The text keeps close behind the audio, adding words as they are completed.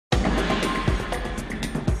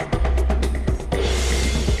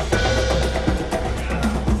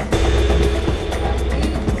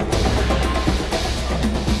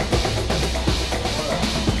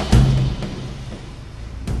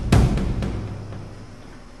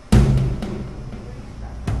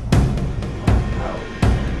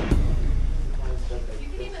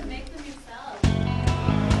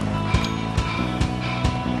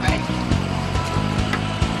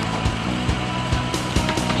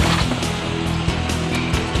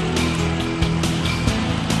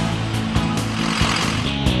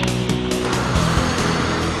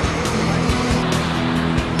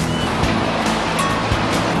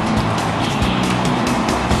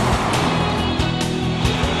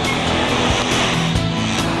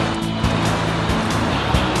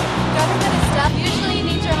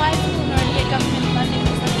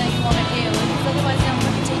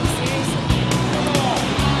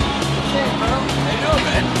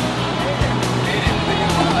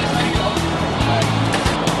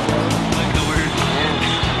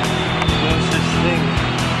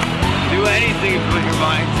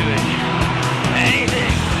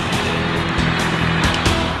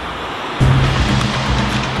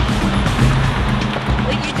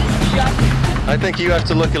I think you have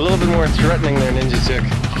to look a little bit more threatening there, Ninja Chick.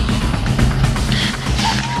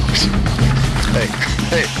 Hey,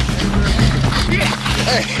 hey.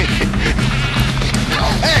 Hey!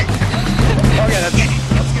 Hey! Okay, that's good.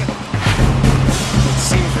 It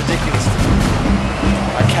seems ridiculous to me.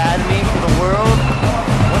 Academy for the world?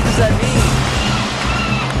 What does that mean?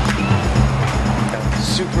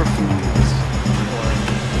 Superfoods.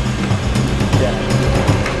 Yeah.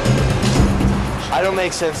 I don't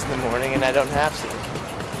make sense in the morning, and I don't have to.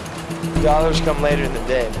 Dollars come later in the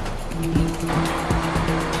day.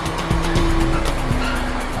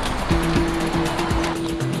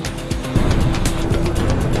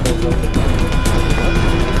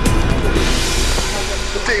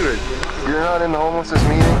 David, you're not in the homelessness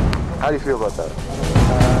meeting? How do you feel about that?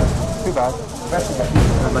 Too bad. That's too bad.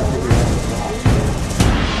 I'd like to hear that.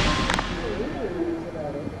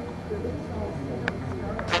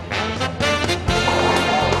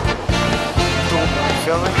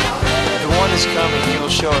 Filming? The one is coming. He will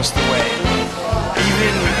show us the way.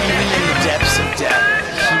 Even in the depths of death,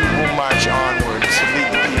 he will march onward to lead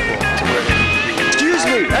the people to where they need to be. Excuse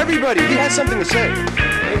me, everybody, he has something to say.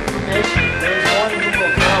 Information. There's one who will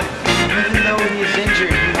come. Even though he is injured,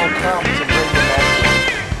 he will come to bring the message.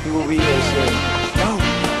 He will be there soon. Go.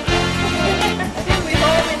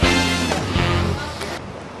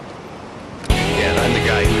 Yeah, and I'm the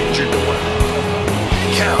guy who injured the one.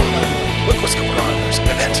 Cal, look what's going on. There's an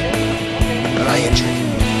event. And I injured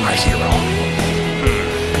our hero.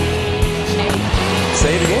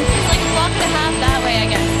 Say it again? It's like a block and a half that way, I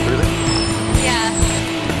guess. Really? Yeah.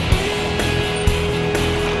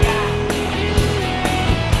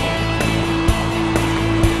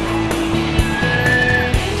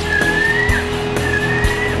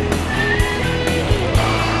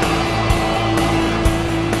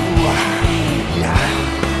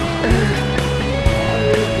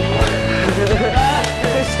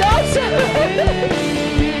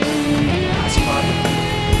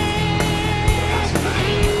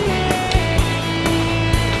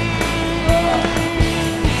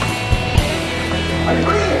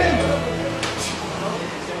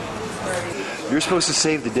 You're supposed to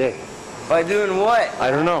save the day. By doing what? I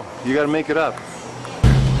don't know. You gotta make it up. We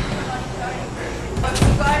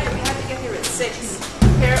got it. We had to get here at 6.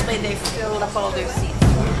 Apparently they filled up all their seats.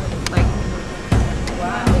 Like,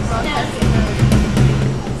 wow.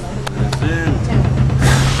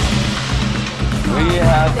 We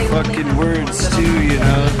have fucking words too, you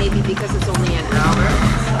know. Maybe because it's only an hour.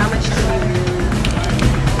 How much can you move?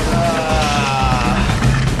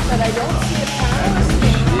 But I don't see a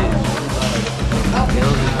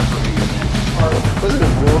It wasn't a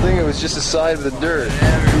building, it was just a side of the dirt.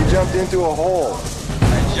 You jumped into a hole.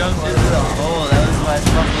 I jumped into the hole. That was my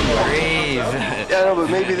fucking grave. Yeah, no, but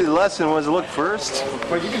maybe the lesson was look first.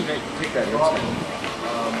 But you can take that inside.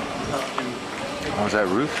 Oh, was that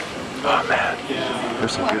Ruth? Oh man,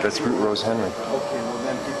 there's some good. That's Ruth Rose Henry.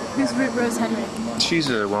 Who's Ruth Rose Henry? She's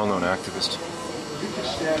a well-known activist.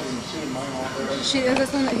 She is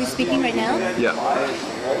this one who's speaking right now? Yeah.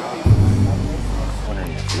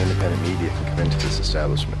 Wondering if the independent media can come into this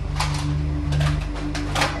establishment.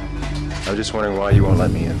 I was just wondering why you won't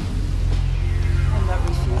let me in. I'm not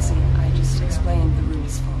refusing. I just explained the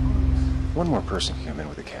rules for One more person can come in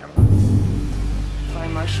with a camera. Fire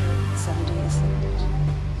Marshal, 7 days.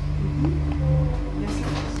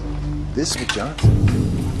 This with Johnson.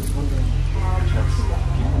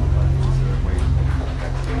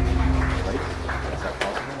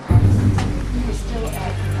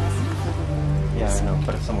 Yeah, I know,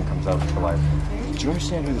 but if someone comes out for life. Do you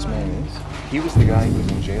understand who this man is? He was the guy who was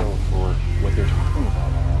in jail for what they're talking about.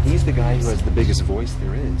 He's the guy who has the biggest voice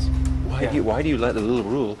there is. Why do you let a little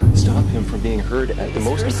rule stop him from being heard at the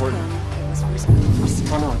most important...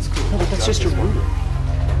 Oh no, it's cool. No, but that's just a rule.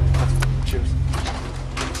 Cheers.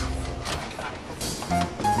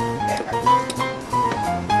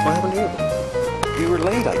 What happened to you? You were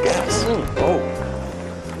late, I guess. Oh.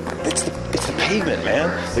 It's the pavement, man.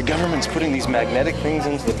 The government's putting these magnetic things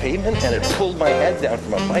into the pavement, and it pulled my head down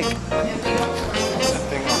from a bike.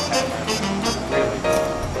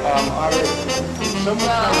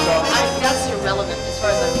 That's irrelevant as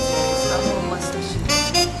far as I'm concerned. It's not a homeless issue.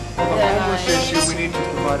 The homeless issue, we need to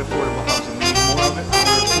provide affordable housing. We need more of it.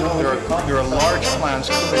 There are large plans.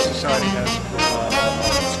 Capt Society has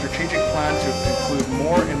a strategic plan to include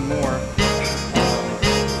more and more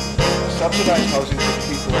subsidized housing for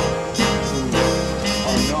people who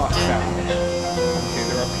are not families. Okay,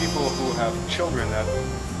 there are people who have children that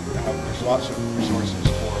there's lots of resources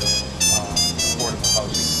for affordable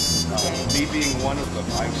housing. Me being one of them,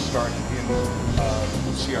 I started in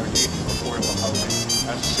CRD for affordable housing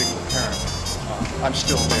as a single parent. I'm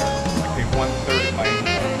still there. I pay 1/3 of my income.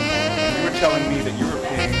 And you were telling me that you were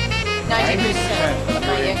paying 90% of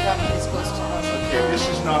my income is goes to housing. Okay, this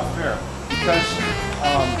is not fair because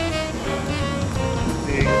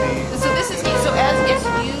So as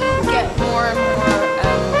you get more and more,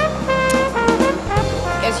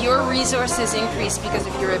 as your resources increase because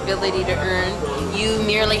of your ability to earn, you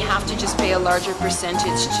merely have to just pay a larger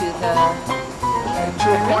percentage to the. to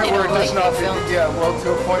a point where it does not.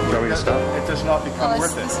 To a point where it does not become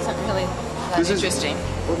worth it. This isn't really that interesting.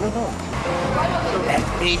 Let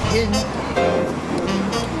me in.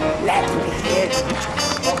 Let me in.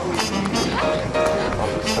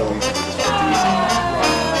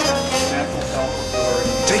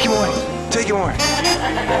 Take him away! Take him away!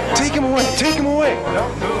 Take him away! Take him away!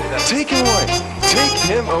 Take him away! Take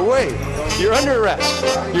him away! You're under arrest!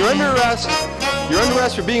 You're under arrest! You're under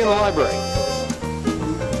arrest for being in the library.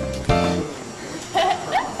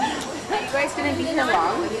 You guys gonna be here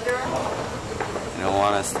long? They don't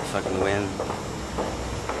want us to fucking win.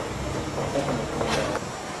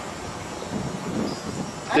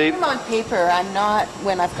 I'm on paper. I'm not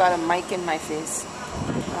when I've got a mic in my face.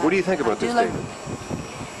 What do you think about this, David?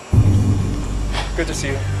 Good to see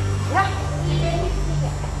you.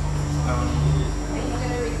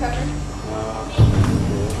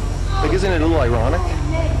 Like, isn't it a little ironic?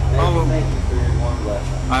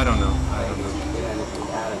 I don't know.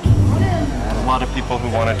 A lot of people who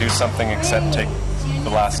want to do something except take the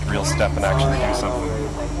last real step and actually do something.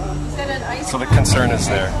 So the concern is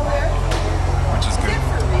there, which is good.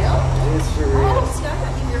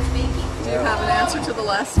 Do you have an answer to the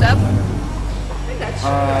last step?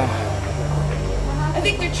 I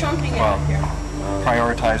think they're trumping it here.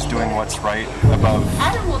 Prioritize doing what's right above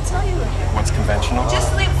Adam will tell you what's conventional.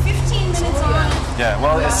 just leave 15 minutes on. Yeah,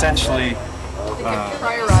 well, essentially,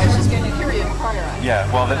 Prioritize, just going to hear you prioritize.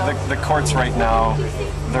 yeah, well, the courts right now,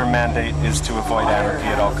 their mandate is to avoid anarchy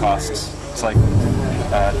at all costs. It's like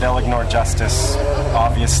they'll ignore justice,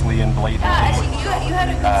 obviously and blatantly,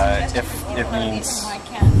 if it means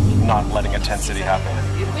not letting a tent city happen.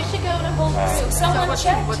 We should go to Whole Foods. Someone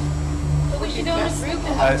checked. We should go to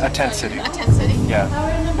A tent city. A tent city? Yeah.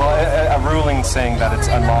 Well, a ruling saying that it's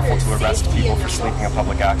unlawful to arrest people for sleeping in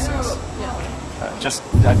public access. Just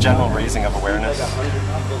a general raising of awareness.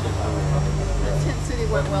 Tent city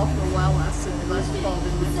went well for a while last fall,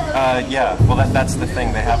 didn't it? Yeah. Well, that's the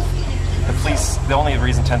thing. They have the police. The only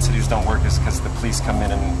reason tent cities don't work is because the police come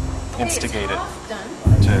in and instigate it.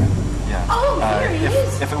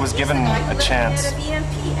 If it was given a chance,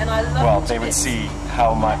 well, they would see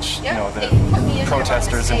how much, you know, the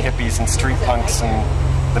protesters and hippies and street punks and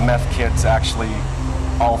the meth kids actually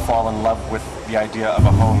all fall in love with the idea of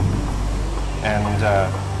a home. And,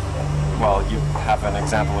 well, you have an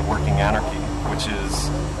example of working anarchy, which is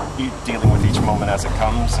dealing with each moment as it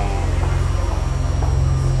comes,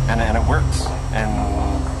 and it works. And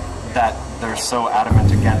that they're so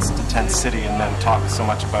adamant against a tent city and then talk so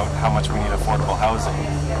much about how much we need affordable housing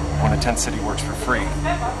when a tent city works for free.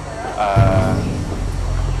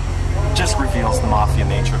 Just reveals the mafia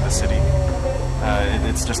nature of the city.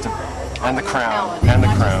 It's just and the crown,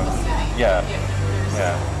 yeah.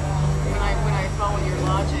 When I follow your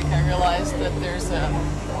logic, I realize that there's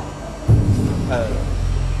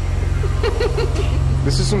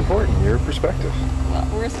This is important, your perspective. well,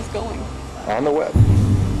 where's this going? On the web.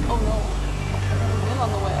 Oh no, I'm on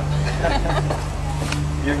the web.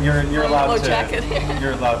 You're allowed to. Jacket.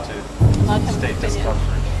 You're allowed to state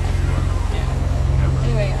discomfort.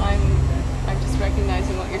 Anyway, I'm just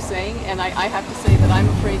recognizing what you're saying, and I have to say that I'm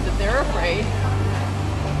afraid that they're afraid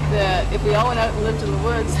that if we all went out and lived in the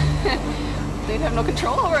woods, they'd have no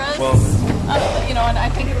control over us. Well, you know, and I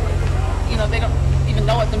think, you know, they don't even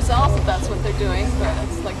know it themselves that that's what they're doing. But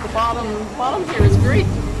it's like the bottom here is very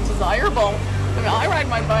desirable. I mean, I ride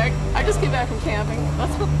my bike. I just came back from camping.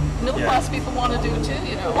 That's what middle-class people want to do too,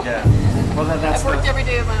 you know. Yeah. Well, that's I've worked every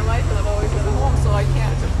day of my life, and I've always been at home, so I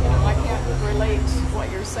can't relate what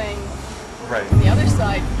you're saying. Right. On the other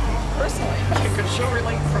side, personally, I could sure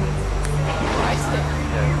relate from where I stand.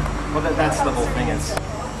 Yeah. Well, that's the whole thing is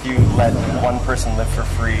if you let one person live for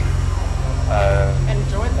free,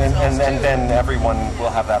 Enjoy themselves and then everyone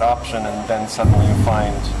will have that option, and then suddenly you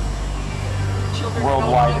find Children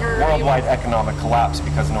worldwide economic collapse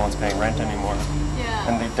because no one's paying rent anymore,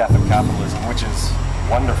 and the death of capitalism, which is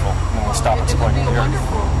wonderful, and we'll stop exploiting the earth.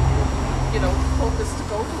 Wonderful, you know, focus to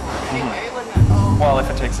go toward anyway, wouldn't it? Oh. Well, if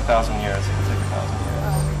it takes 1,000 years, it'll take 1,000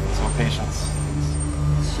 years. So patience.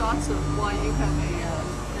 Shots of why you have a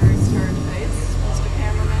very stern face, Mr.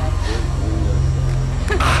 Cameraman.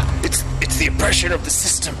 It's the apprentice. pressure of the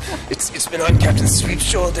system. It's been on Captain Sweet's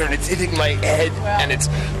shoulder, and it's hitting my head, and it's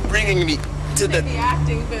bringing me to the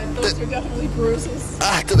acting bit. Those are definitely bruises.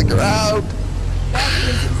 To the ground.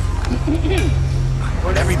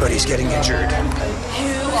 Everybody's getting injured.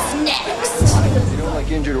 Who's next? You don't like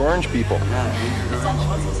injured orange people. They just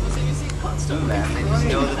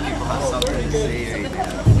know that people have something to say right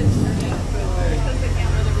now.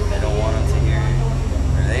 They don't want them to hear it.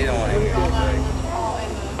 Or they don't want to hear it.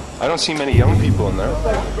 I don't see many young people in there.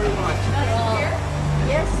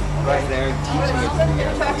 Right there,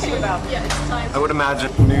 teaching it. I would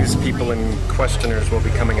imagine news people and questioners will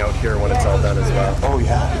be coming out here when it's all done as well. Oh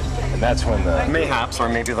yeah. And that's when the... Mayhaps, or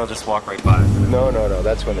maybe they'll just walk right by. No,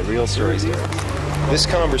 that's when the real story starts. This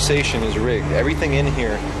conversation is rigged. Everything in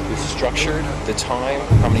here is structured, the time,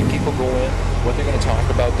 how many people go in, what they're going to talk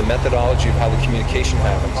about, the methodology of how the communication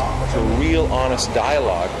happens. So a real honest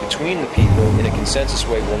dialogue between the people in a consensus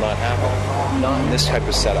way will not happen. Not in this type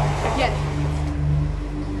of setup. Yeah.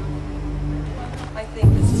 I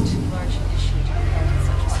think this is too large an issue to be held in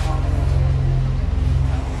such a small room.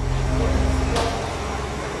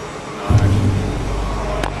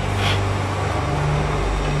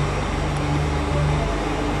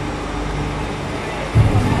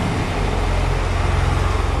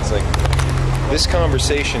 It's like, this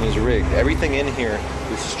conversation is rigged. Everything in here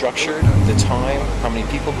is structured, the time, how many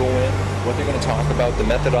people go in, what they're going to talk about, the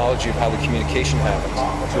methodology of how the communication happens.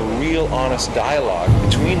 So a real honest dialogue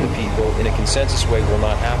between the people in a consensus way will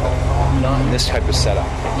not happen. Not in this type of setup.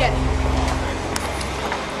 Yeah.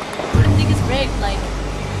 I think it's rigged, like,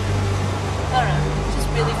 I don't know, it's just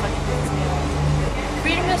really fucking weird.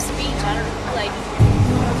 Freedom of speech, I don't know, like,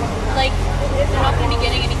 they're not going to be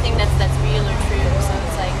getting anything that's real or true, so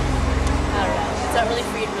it's like, I don't know, it's not really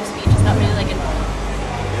freedom of speech, it's not really like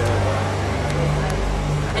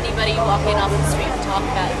anybody walking off the street and talk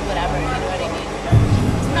about whatever, you know what I mean?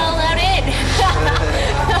 It's not allowed in!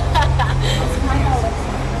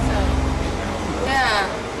 Yeah.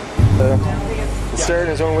 Started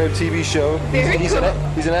his own web TV show. He's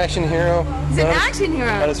an action hero. He's an action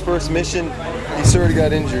hero. On his first mission, he sort of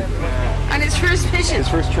got injured. On his first mission. His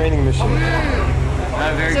first training mission.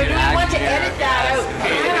 Not a very So good do we want to actor. edit that out?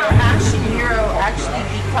 Can our action hero actually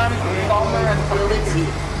become vulnerability?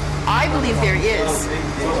 I believe there is.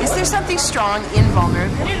 Is there something strong in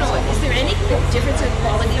vulnerability? I don't know, is there any difference in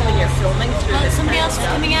quality when you're filming through Oh, this? somebody else is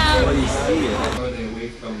coming out. Are they away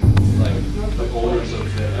from like the owners of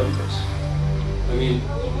the outfits? I mean,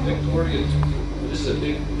 Victoria, this is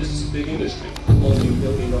a big industry,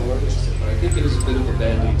 multi-billion-dollar industry. But I think it is a bit of a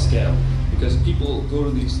band-aid scam because people go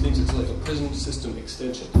to these things. It's like a prison system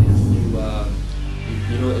extension.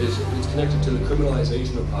 You know, it's connected to the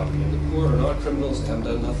criminalization of poverty, and the poor are not criminals. They haven't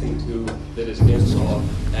done nothing that is against the law,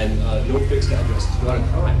 and no fixed address is not a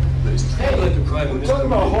crime. But it's treated like a crime. We're talking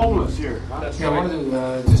about homeless here. That's I right. wanted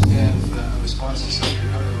to just have a response to something.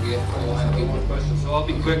 We have quite a lot of people. One question, so I'll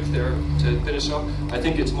be quick there to finish up. I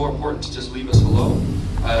think it's more important to just leave us alone.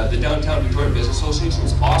 The Downtown Victoria Business Association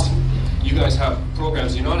is awesome. You guys have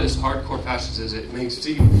programs. You're not as hardcore fascists as it may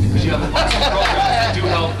seem, because you have lots of programs that do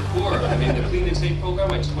help the poor. I mean, the Clean and Safe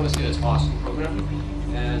program, I just want to say that's an awesome program.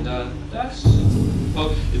 And that's,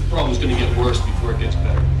 well, the problem is going to get worse before it gets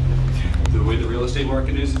better. The way the real estate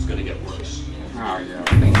market is, it's going to get worse. Oh, yeah.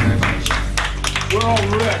 Thank you very much. Well,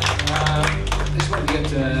 Rick, I just wanted to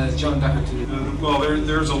get John Becker to you. Well,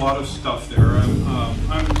 there's a lot of stuff there.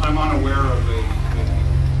 I'm unaware of a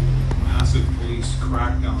massive police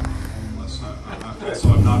crackdown on homeless, so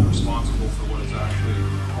I'm not responsible for what is actually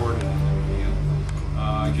reported in the media.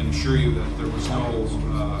 I can assure you that there was no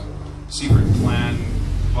secret plan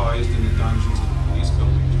devised in the dungeons of the police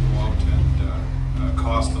building to go out and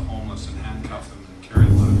accost the homeless and handcuff them and carry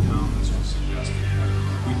them out of town, as was suggested.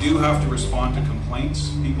 We do have to respond to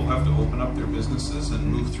complaints. People have to open up their businesses and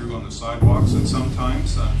move through on the sidewalks, and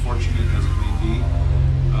sometimes, unfortunate as it may be,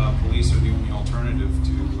 police are the only alternative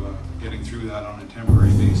to getting through that on a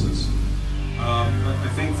temporary basis. I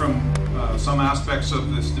think from some aspects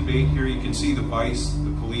of this debate here, you can see the vice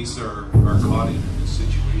the police are caught in this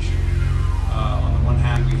situation. On the one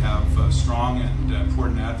hand, we have strong and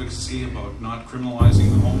important advocacy about not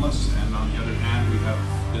criminalizing the homeless, and on the other hand, we have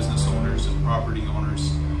business owners and property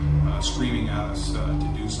owners screaming at us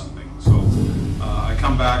to do something. So I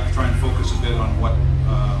come back, try and focus a bit on what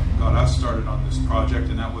got us started on this project,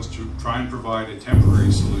 and that was to try and provide a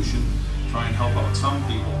temporary solution, try and help out some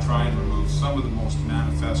people, try and remove some of the most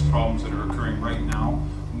manifest problems that are occurring right now,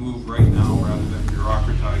 move right now rather than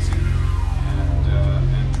bureaucratizing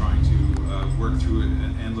and trying to work through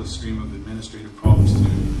an endless stream of administrative problems to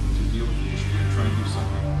deal with the issue, and try and do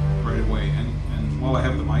something right away. And while I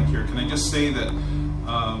have the mic here, can I just say that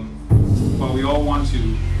while we all want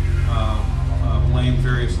to blame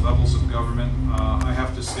various levels of government, I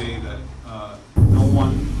have to say that no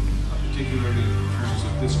one, particularly in terms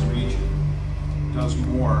of this region, does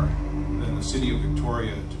more than the city of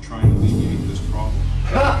Victoria to try and alleviate this problem.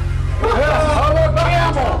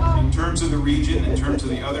 In terms of the region, in terms of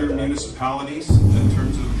the other municipalities, in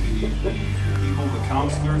terms of the people, the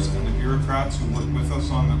councillors and the bureaucrats who work with us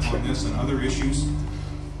on this and other issues,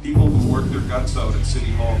 people who work their guts out at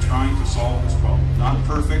City Hall trying to solve this problem. Not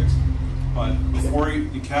perfect, but before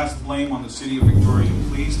you cast blame on the city of Victoria,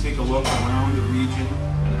 please take a look around the region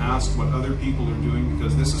and ask what other people are doing,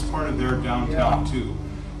 because this is part of their downtown too.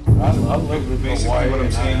 Basically what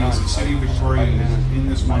I'm saying is the city of Victoria is in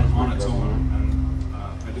this one on its own, and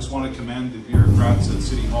I just want to commend the bureaucrats at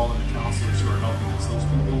City Hall and the councillors who are helping us. Those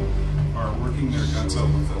people are working their guts out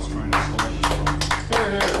with us trying to solve this problem.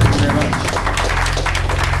 Thank you very much.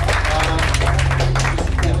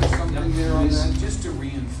 Something there on that, just to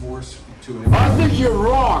reinforce to it. I think you're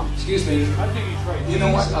wrong. Excuse me. I think he's right. You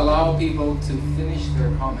know what? Allow people to finish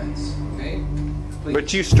their comments, okay? Please.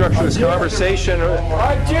 But you structure this conversation.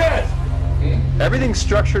 I did. Okay. Everything's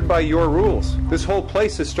structured by your rules. This whole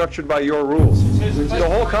place is structured by your rules. The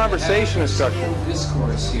whole conversation is structured.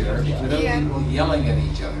 Discourse here without people yelling at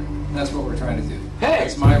each other. That's what we're trying to do. Hey!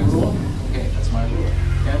 That's my rule. Okay, that's my rule.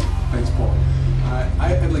 Okay? Thanks, Paul.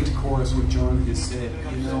 I'd like to chorus what John has said.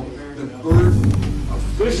 You know, the burden of...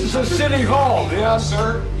 This is a city hall, yeah?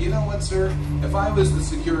 Sir, you know what, sir? If I was the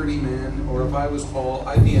security man, or if I was Paul,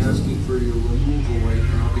 I'd be asking for your removal right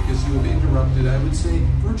now because you have interrupted, I would say,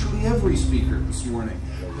 virtually every speaker this morning.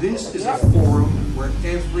 This is a forum where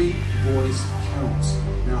every voice counts.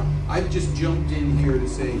 Now, I've just jumped in here to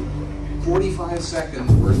say 45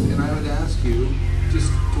 seconds worth, and I would ask you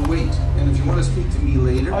just to wait. And if you want to speak to me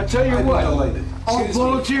later, I'll tell you I'd what. be delighted. I'll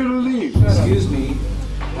volunteer to leave. Excuse me.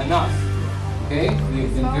 Enough. Okay?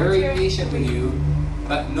 We've been very patient with you,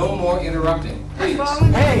 but no more interrupting. Please.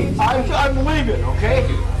 Hey, I'm leaving, okay? Thank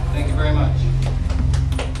you. Thank you very much.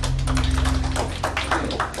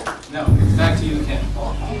 Now, back to you, Ken.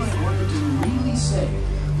 All I wanted to really say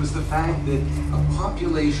was the fact that a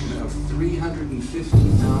population of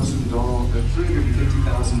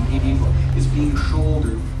 350,000 people is being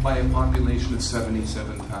shouldered by a population of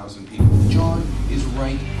 77,000 people. John is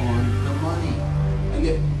right on the money. And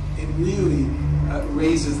it really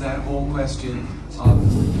raises that whole question of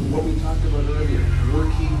what we talked about earlier,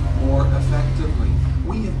 working more effectively.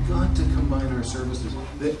 We have got to combine our services.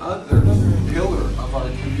 The other pillar of our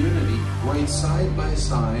community, right side by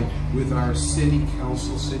side with our city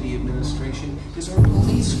council, city administration, is our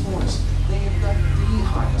police force. They have got the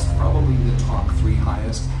highest, probably the top 3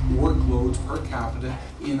 highest workloads per capita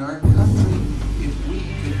in our country. If we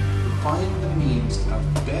could find the means of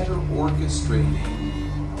better orchestrating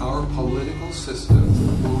our political system,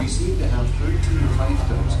 where we seem to have 13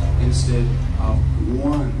 fiefdoms instead of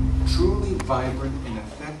one truly vibrant and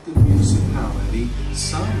effective municipality,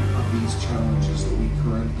 some of these challenges that we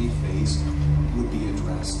currently face would be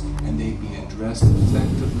addressed, and they'd be addressed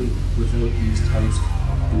effectively without these types of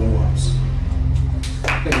blow-ups.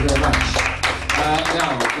 Thank you very much.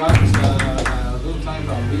 Now, we've got a little time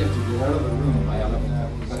problem. We have to get out of the room by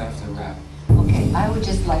 11. We're going to have to wrap. Okay, I would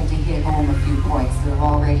just like to hit home a few points that have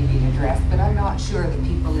already been addressed, but I'm not sure that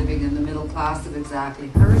people living in the middle class have exactly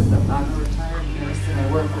heard them. I'm a retired nurse and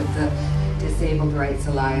I work with the Disabled Rights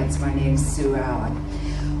Alliance. My name's Sue Allen.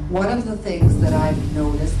 One of the things that I've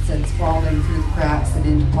noticed since falling through the cracks and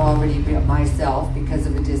into poverty myself because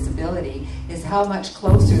of a disability is how much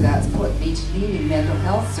closer that's put me to needing mental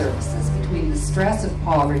health services, between the stress of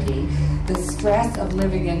poverty, the stress of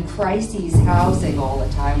living in crises housing all the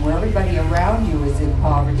time where everybody around you is in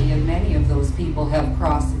poverty and many of those people have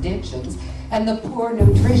cross addictions, and the poor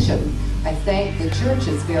nutrition. I thank the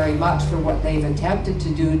churches very much for what they've attempted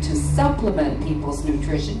to do to supplement people's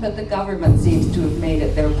nutrition, but the government seems to have made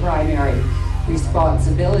it their primary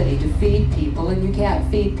responsibility to feed people, and you can't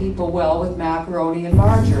feed people well with macaroni and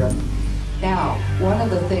margarine. Now, one of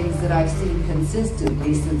the things that I've seen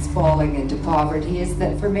consistently since falling into poverty is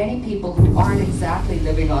that for many people who aren't exactly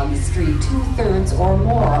living on the street, 2/3 or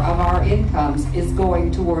more of our incomes is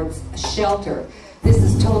going towards shelter. This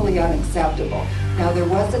is totally unacceptable. Now, there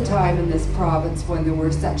was a time in this province when there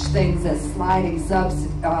were such things as sliding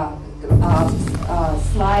subsidies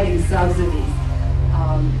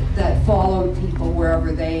that followed people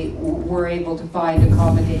wherever they were able to find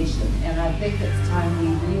accommodation. And I think it's time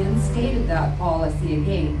we reinstated that policy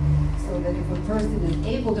again, so that if a person is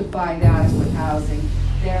able to find adequate housing,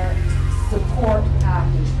 their support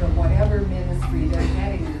package from whatever ministry they're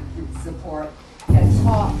getting support and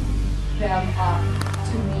top them up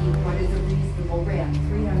to meet what is a reasonable rent.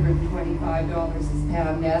 $325, as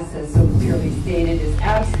Pam Ness has so clearly stated, is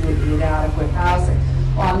absolutely inadequate housing.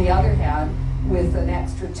 On the other hand, with an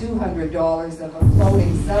extra $200 of a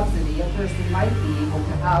floating subsidy, a person might be able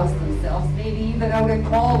to house themselves, maybe even out in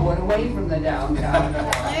Colwood, away from the downtown.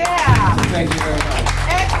 Yeah! Thank you very much.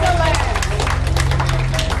 Excellent!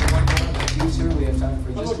 Thank you, sir. We have time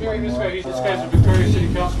for just one more. He's the Spencer Victoria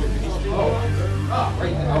City Councilor.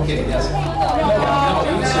 Right now. Okay, yes. No,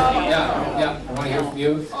 you, sir. Yeah, I want to hear from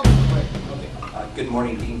you. Good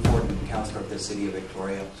morning, Dean Ford, Councillor of the City of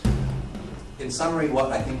Victoria. In summary,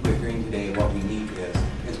 what I think we're hearing today, what we need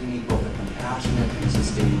is we need both a compassionate and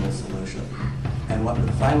sustainable solution. And what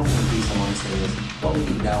the final piece I want to say is, what we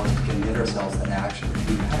need now is to commit ourselves to action.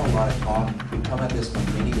 We've had a lot of talk, we've come at this from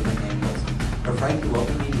many different angles. But frankly, what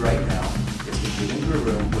we need right now is to get into a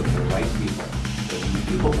room with the right people. The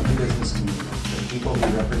people from the business community, the people who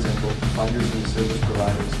represent both the funders and the service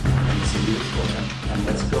providers and the City of Victoria. And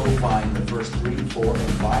let's go find the first 3, 4, or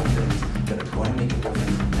 5 things that are going to make a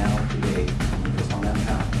difference now, today, because on that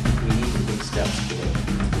path, we need to take steps today.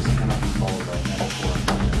 This cannot be followed by metaphor.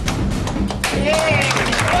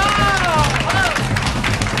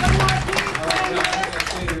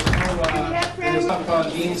 There's something called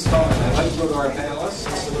Dean's Talk. I'd like to go to our panelists.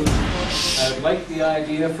 I'd like the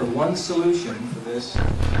idea for one solution for this,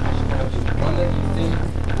 one that you think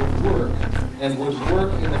would work and would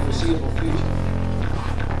work in the foreseeable future.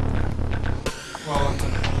 Well, I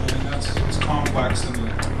mean, it's complex,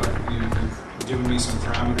 but you've given me some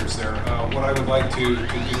parameters there. What I would like to do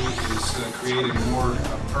is create a more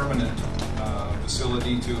permanent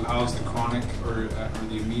facility to house the chronic or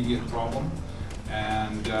the immediate problem,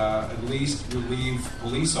 and at least relieve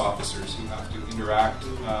police officers who have to interact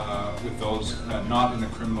with those not in a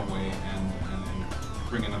criminal way, and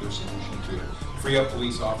bring another solution to it. Free up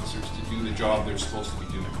police officers to do the job they're supposed to be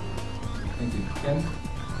doing. Thank you. Ken?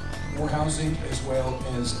 More housing as well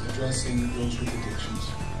as addressing those addictions.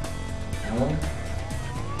 Alan?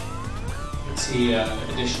 Let's see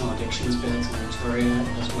additional addictions beds in Victoria,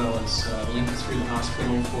 as well as link through the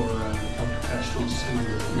hospital for health professionals to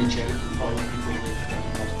reach out and follow people with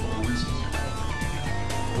multiple illnesses.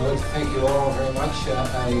 Well, thank you all very much.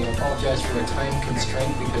 I apologize for a time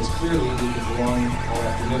constraint because clearly we could go on all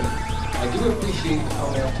afternoon. I do appreciate the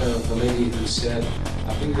comment of the lady who said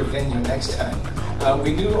a bigger venue next time.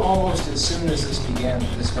 We knew almost as soon as this began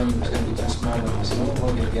that this venue was going to be too small, and we said, "Oh,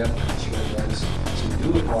 we're going to get sure it was." So we do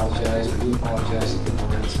apologize. We do apologize that people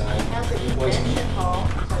were inside. It wasn't.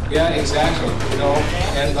 Yeah, exactly. You know,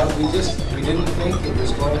 but we didn't think it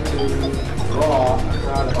was going to draw a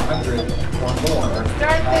crowd of 100 or more.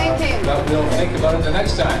 Start thinking. But we'll think about it the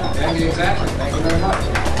next time. Thank you, exactly. Thank you very much.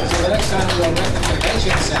 So the next time we'll rent the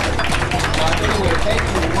convention center. Anyway, thank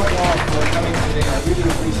you one all for coming today. I really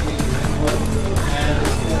appreciate your input. And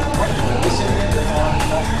it's been wonderful. Listen in on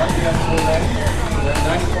Monday afternoon night. We're at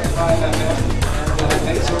 90.5 FM. And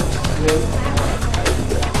thanks so much.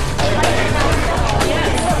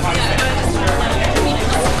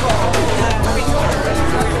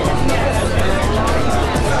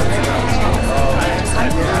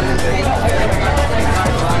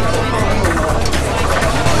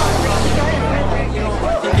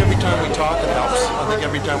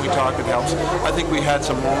 I think we had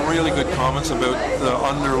some really good comments about the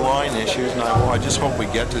underlying issues, and I just hope we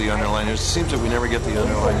get to the underlying issues. It seems that we never get to the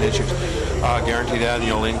underlying issues. Guaranteed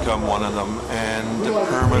annual income, one of them, and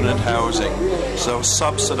permanent housing. So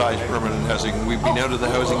subsidized permanent housing. We've been out of the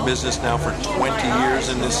housing business now for 20 years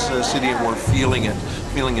in this city, and we're feeling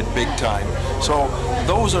it big time. So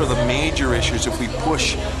those are the major issues if we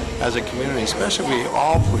push as a community, especially if we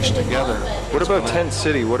all push together. What about Tent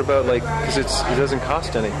City? What about, like, because it doesn't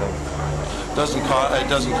cost anything? It doesn't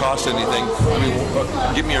cost anything. I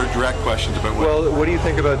mean, give me your direct questions about what. Well, what do you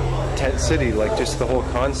think about Tent City? Like, just the whole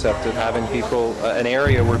concept of having people, an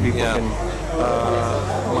area where people can.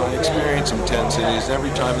 My experience in Tent City is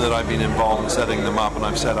every time that I've been involved in setting them up, and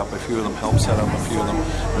I've set up a few of them, helped set up a few of them,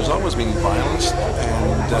 there's always been violence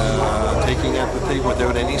and taking empathy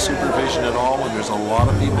without any supervision at all, and there's a lot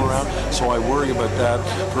of people around, so I worry about that.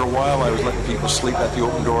 For a while I was letting people sleep at the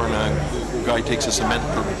open door, and a guy takes a cement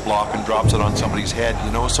block and drops it on somebody's head,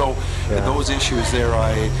 you know, so those issues there,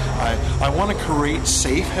 I want to create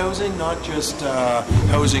safe housing, not just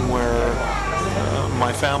housing where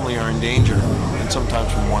my family are in danger, and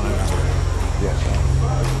sometimes from one another. Yeah.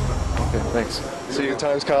 Okay, thanks. So your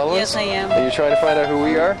time's columnist? Yes, I am. Are you trying to find out who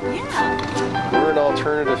we are? Yeah. We're an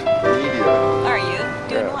alternative media. Are you?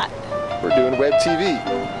 Doing what? We're doing web TV.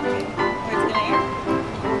 Where's it going to air?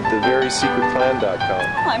 The theverysecretplan.com.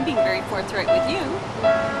 Well, I'm being very forthright with you.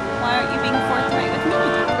 Why aren't you being forthright with me?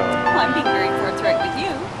 Well, I'm being very forthright with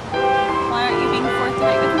you. Why aren't you being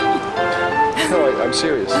forthright with me? No, I'm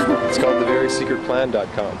serious. It's called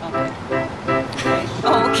theverysecretplan.com.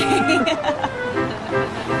 Oh, okay.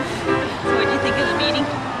 So what do you think of the meeting?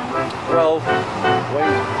 Well,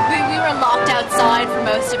 we were locked outside for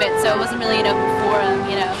most of it, so it wasn't really an open forum,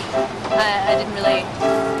 you know. I didn't really,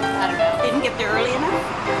 I don't know. Didn't get there early enough?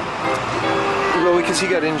 well, because he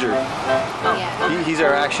got injured. Oh, yeah. He's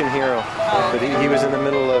our action hero. But he was in the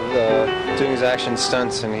middle of doing his action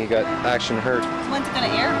stunts and he got action hurt. When's it going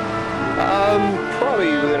to air?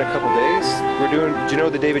 Probably within a couple days. We're doing, do you know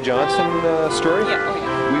the David Johnson story? Yeah, oh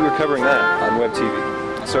yeah. We were covering that on Web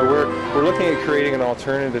TV. So we're looking at creating an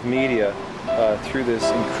alternative media through this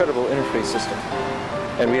incredible interface system.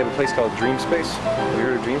 And we have a place called DreamSpace. Have you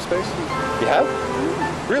heard of DreamSpace? You have?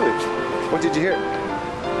 Really? What did you hear?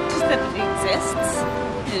 Just that it exists.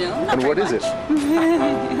 You know, not and what very is it?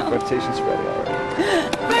 much. Reputation spreading, all right.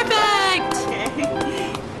 Perfect!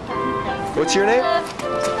 What's your name?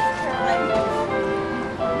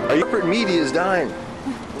 Our corporate media is dying.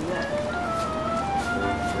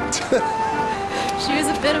 She was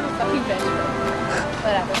a bit of a fucking bitch, but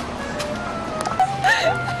whatever.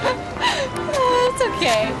 It's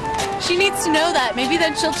okay. She needs to know that. Maybe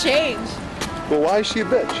then she'll change. Well, why is she a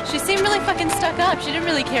bitch? She seemed really fucking stuck up. She didn't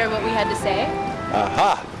really care what we had to say.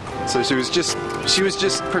 Aha! So she was just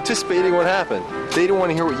participating in what happened. They didn't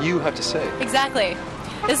want to hear what you have to say. Exactly.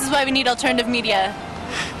 This is why we need alternative media.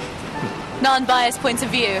 Non-biased points of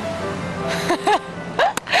view. You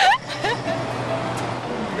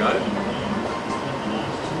got it?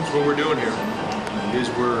 That's what we're doing here. Is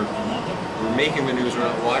we're making the news, we're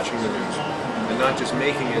not watching the news. And not just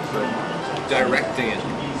making it, but directing it.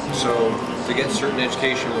 So to get certain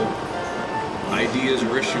educational ideas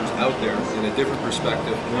or issues out there in a different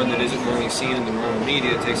perspective, one that isn't normally seen in the normal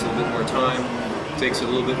media, it takes a little bit more time, takes a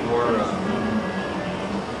little bit more,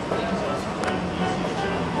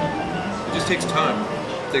 it just takes time.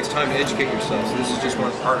 It takes time to educate yourself, so this is just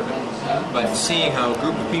one part of it. But seeing how a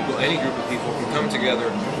group of people, any group of people, can come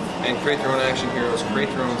together and create their own action heroes, create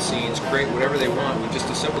their own scenes, create whatever they want with just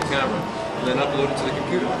a simple camera, and then upload it to the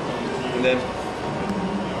computer. And then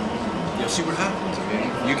you'll see what happens.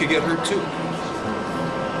 You could get hurt too.